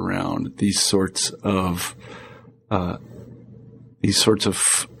minds around these sorts of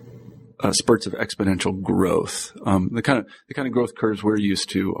spurts of exponential growth. The kind of growth curves we're used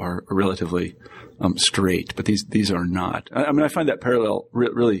to are relatively straight, but these are not. I mean, I find that parallel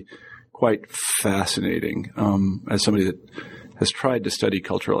really quite fascinating as somebody that has tried to study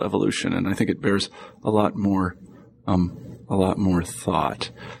cultural evolution, and I think it bears a lot more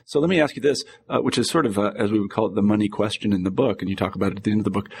thought. So let me ask you this, which is sort of, as we would call it, the money question in the book, and you talk about it at the end of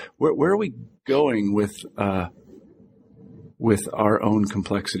the book. Where are we going with our own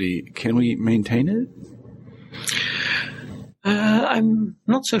complexity? Can we maintain it? I'm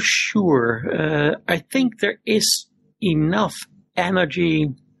not so sure. I think there is enough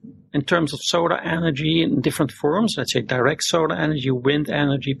energy in terms of solar energy in different forms. Let's say direct solar energy, wind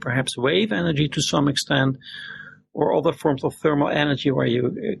energy, perhaps wave energy to some extent, or other forms of thermal energy where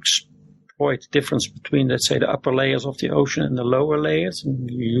you exploit the difference between, let's say, the upper layers of the ocean and the lower layers,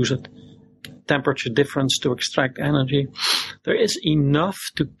 and you use a temperature difference to extract energy. There is enough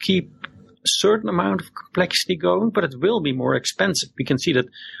to keep a certain amount of complexity going, but it will be more expensive. We can see that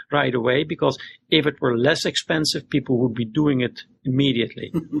right away, because if it were less expensive, people would be doing it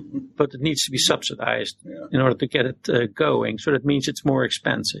immediately. But it needs to be subsidized in order to get it going. So that means it's more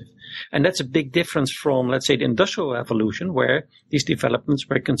expensive. And that's a big difference from, let's say, the Industrial Revolution, where these developments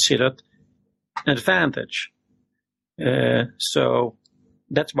were considered an advantage. So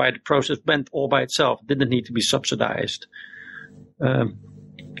that's why the process went all by itself. It didn't need to be subsidized.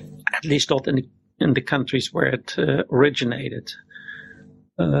 At least not in the countries where it originated.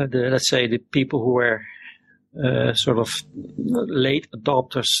 Let's say the people who were sort of late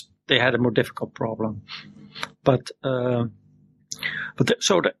adopters, they had a more difficult problem. So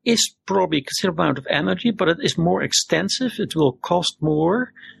there is probably a considerable amount of energy, but it is more extensive. It will cost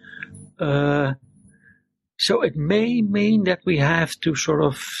more. So it may mean that we have to sort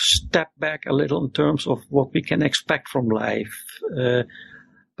of step back a little in terms of what we can expect from life.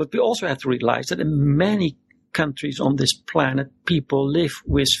 But we also have to realize that in many countries on this planet, people live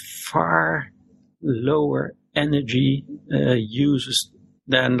with far lower energy uses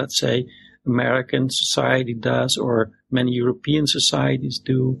than, let's say, American society does, or many European societies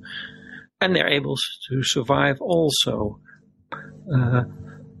do. And they're able to survive also.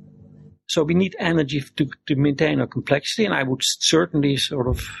 So we need energy to maintain our complexity, and I would certainly sort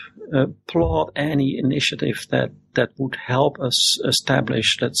of applaud any initiative that would help us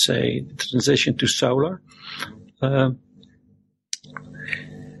establish, let's say, the transition to solar. I'm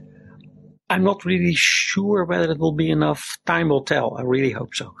not really sure whether it will be enough. Time will tell. I really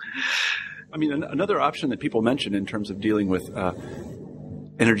hope so. I mean, another option that people mention in terms of dealing with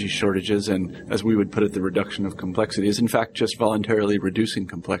energy shortages and, as we would put it, the reduction of complexity is, in fact, just voluntarily reducing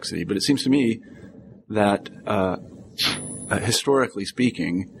complexity. But it seems to me that, historically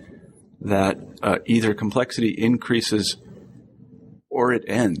speaking, that either complexity increases or it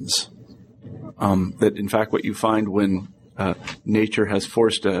ends. That, in fact, what you find when nature has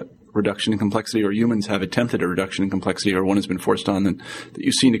forced a reduction in complexity, or humans have attempted a reduction in complexity, or one has been forced on them, that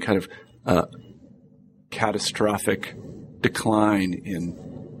you've seen a kind of catastrophic decline in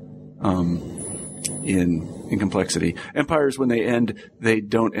complexity. Empires, when they end, they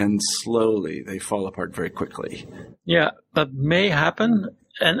don't end slowly. They fall apart very quickly. Yeah, that may happen.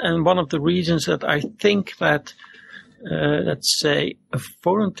 And one of the reasons that I think that, let's say, a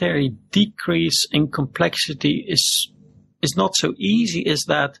voluntary decrease in complexity is not so easy is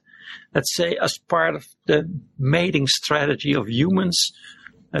that, let's say, as part of the mating strategy of humans,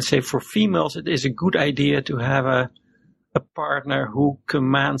 let's say for females, it is a good idea to have a partner who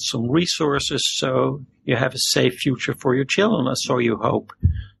commands some resources so you have a safe future for your children, or so you hope.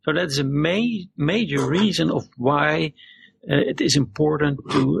 So that's a major reason of why it is important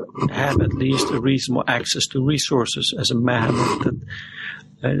to have at least a reasonable access to resources as a man.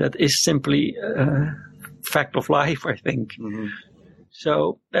 That is simply a fact of life, I think. Mm-hmm.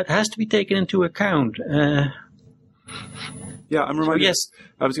 So that has to be taken into account. Yeah, I'm reminded. So, yes.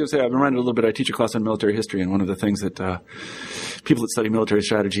 I was going to say, I'm reminded a little bit. I teach a class on military history, and one of the things that people that study military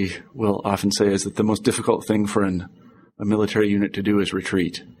strategy will often say is that the most difficult thing for a military unit to do is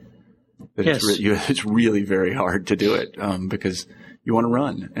retreat. That yes. It's really very hard to do it because you want to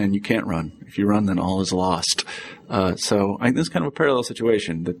run, and you can't run. If you run, then all is lost. So I think this is kind of a parallel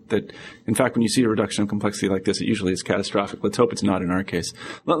situation that, in fact, when you see a reduction of complexity like this, it usually is catastrophic. Let's hope it's not in our case.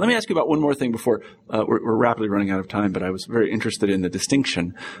 Let me ask you about one more thing before we're rapidly running out of time, but I was very interested in the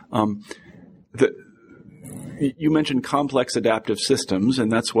distinction. You mentioned complex adaptive systems,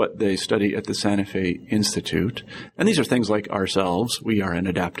 and that's what they study at the Santa Fe Institute. And these are things like ourselves. We are an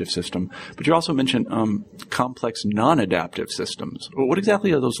adaptive system. But you also mentioned complex non-adaptive systems. What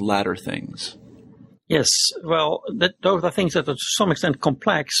exactly are those latter things? Yes, well, those are things that are to some extent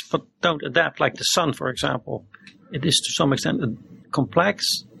complex, but don't adapt, like the sun, for example. It is to some extent complex,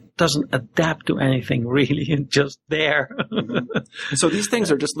 doesn't adapt to anything really, and just there. And so these things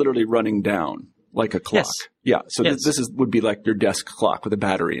are just literally running down like a clock. Yes. Yeah. So Yes. this would be like your desk clock with a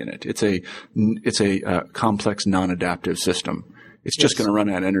battery in it. It's a complex, non-adaptive system. It's just going to run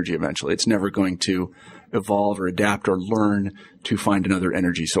out of energy eventually. It's never going to evolve or adapt or learn to find another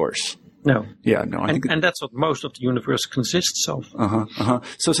energy source. No. Yeah, no. And that's what most of the universe consists of.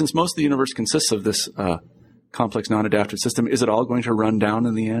 So since most of the universe consists of this complex, non-adaptive system, is it all going to run down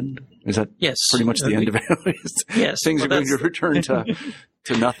in the end? Is that pretty much the end of it? Yes. Things are going to return to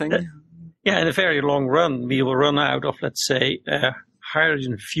nothing? Yeah, in a very long run, we will run out of, let's say,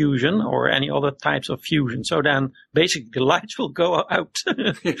 hydrogen fusion or any other types of fusion. So then basically the lights will go out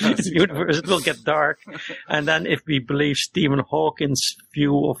in the universe. It will get dark. And then if we believe Stephen Hawking's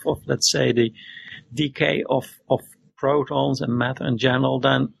view of let's say, the decay of protons and matter in general,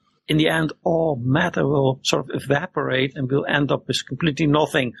 then in the end, all matter will sort of evaporate and we'll end up with completely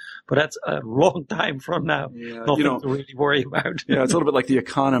nothing. But that's a long time from now. Yeah, nothing to really worry about. Yeah, it's a little bit like the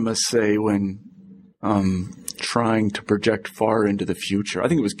economists say when trying to project far into the future. I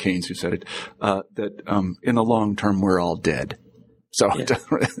think it was Keynes who said it, that in the long term, we're all dead. So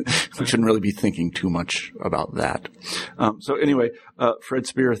we shouldn't really be thinking too much about that. So anyway, Fred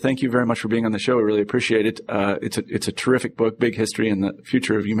Spear, thank you very much for being on the show. I really appreciate it. It's a terrific book, Big History and the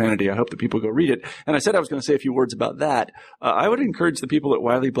Future of Humanity. I hope that people go read it. And I said I was going to say a few words about that. I would encourage the people at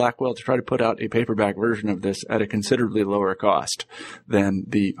Wiley Blackwell to try to put out a paperback version of this at a considerably lower cost than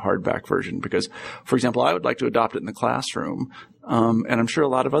the hardback version. Because, for example, I would like to adopt it in the classroom. And I'm sure a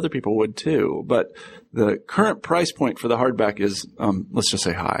lot of other people would too. But the current price point for the hardback is, let's just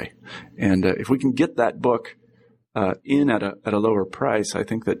say high. And if we can get that book in at a lower price, I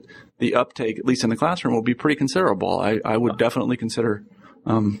think that the uptake, at least in the classroom, will be pretty considerable. I would definitely consider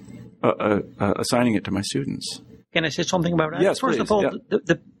assigning it to my students. Can I say something about that? Yes, First please. of all,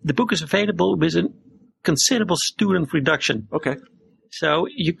 the book is available with a considerable student reduction. Okay. So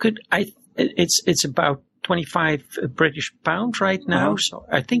you could, it's about 25 British pounds right now. So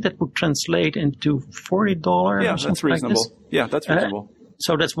I think that would translate into $40. Yeah, or something that's reasonable. Like this. Yeah, that's reasonable.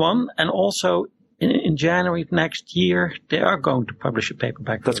 So that's one. And also in January of next year, they are going to publish a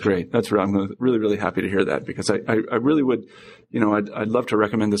paperback. That's great. That's right. I'm really, really happy to hear that because I really would, I'd love to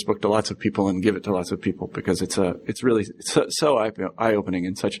recommend this book to lots of people and give it to lots of people because it's really so eye-opening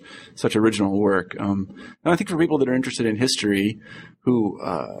and such original work. And I think for people that are interested in history, who,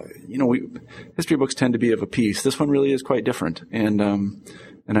 history books tend to be of a piece. This one really is quite different.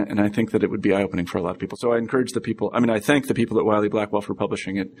 And I think that it would be eye-opening for a lot of people. So I encourage I thank the people at Wiley Blackwell for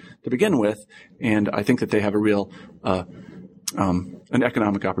publishing it to begin with. And I think that they have a real, an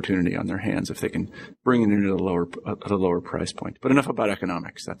economic opportunity on their hands if they can bring it in at a lower price point. But enough about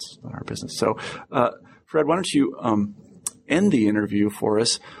economics. That's not our business. So, Fred, why don't you, end the interview for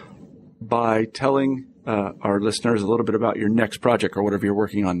us by telling, our listeners a little bit about your next project or whatever you're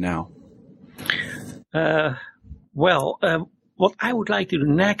working on now. What I would like to do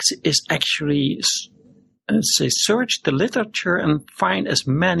next is actually search the literature and find as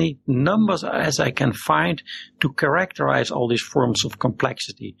many numbers as I can find to characterize all these forms of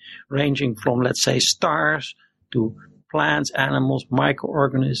complexity, ranging from, let's say, stars to plants, animals,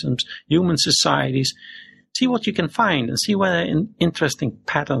 microorganisms, human societies. See what you can find and see whether interesting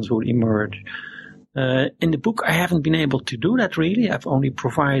patterns will emerge. In the book, I haven't been able to do that really. I've only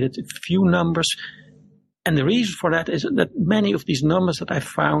provided a few numbers. And the reason for that is that many of these numbers that I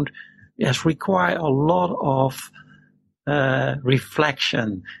found require a lot of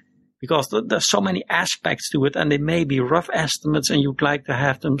reflection because there's so many aspects to it and they may be rough estimates and you'd like to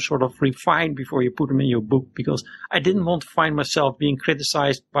have them sort of refined before you put them in your book because I didn't want to find myself being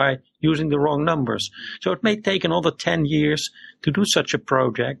criticized by using the wrong numbers. So it may take another 10 years to do such a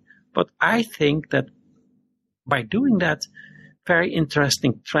project, but I think that by doing that, very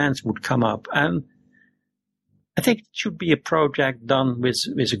interesting trends would come up. And I think it should be a project done with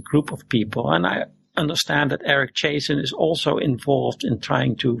a group of people. And I understand that Eric Chazen is also involved in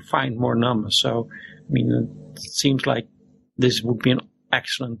trying to find more numbers. So, it seems like this would be an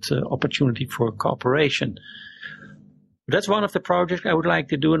excellent opportunity for cooperation. That's one of the projects I would like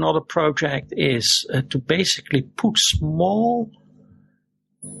to do. Another project is to basically put small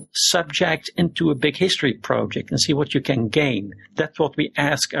subject into a big history project and see what you can gain. That's what we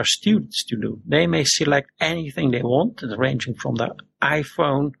ask our students to do. They may select anything they want, ranging from the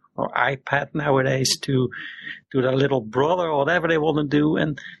iPhone or iPad nowadays to their little brother or whatever they want to do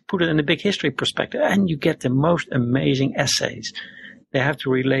and put it in a big history perspective. And you get the most amazing essays. they have to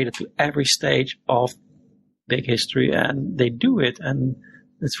relate it to every stage of big history, and they do it, and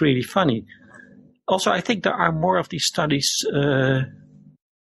it's really funny. Also, I think there are more of these studies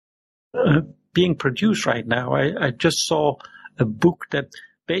being produced right now. I just saw a book that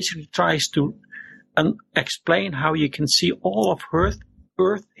basically tries to explain how you can see all of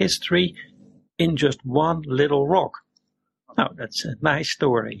Earth history in just one little rock. Now, that's a nice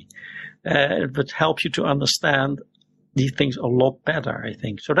story. It helps you to understand these things a lot better, I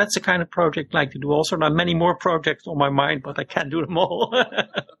think. So that's the kind of project I'd like to do. Also, there are many more projects on my mind, but I can't do them all.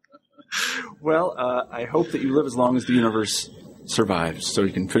 Well, I hope that you live as long as the universe survives so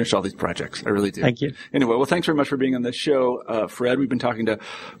you can finish all these projects. I really do. Thank you. Anyway, well, thanks very much for being on this show, Fred. We've been talking to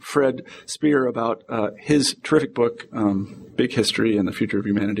Fred Spear about his terrific book, Big History and the Future of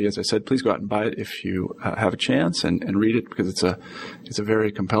Humanity. As I said, please go out and buy it if you have a chance and read it, because it's a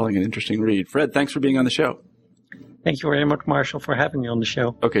very compelling and interesting read. Fred, thanks for being on the show. Thank you very much, Marshall, for having me on the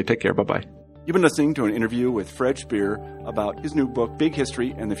show. Okay, take care. Bye-bye. You've been listening to an interview with Fred Spear about his new book, Big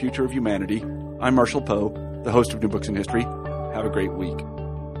History and the Future of Humanity. I'm Marshall Poe, the host of New Books in History. Have a great week.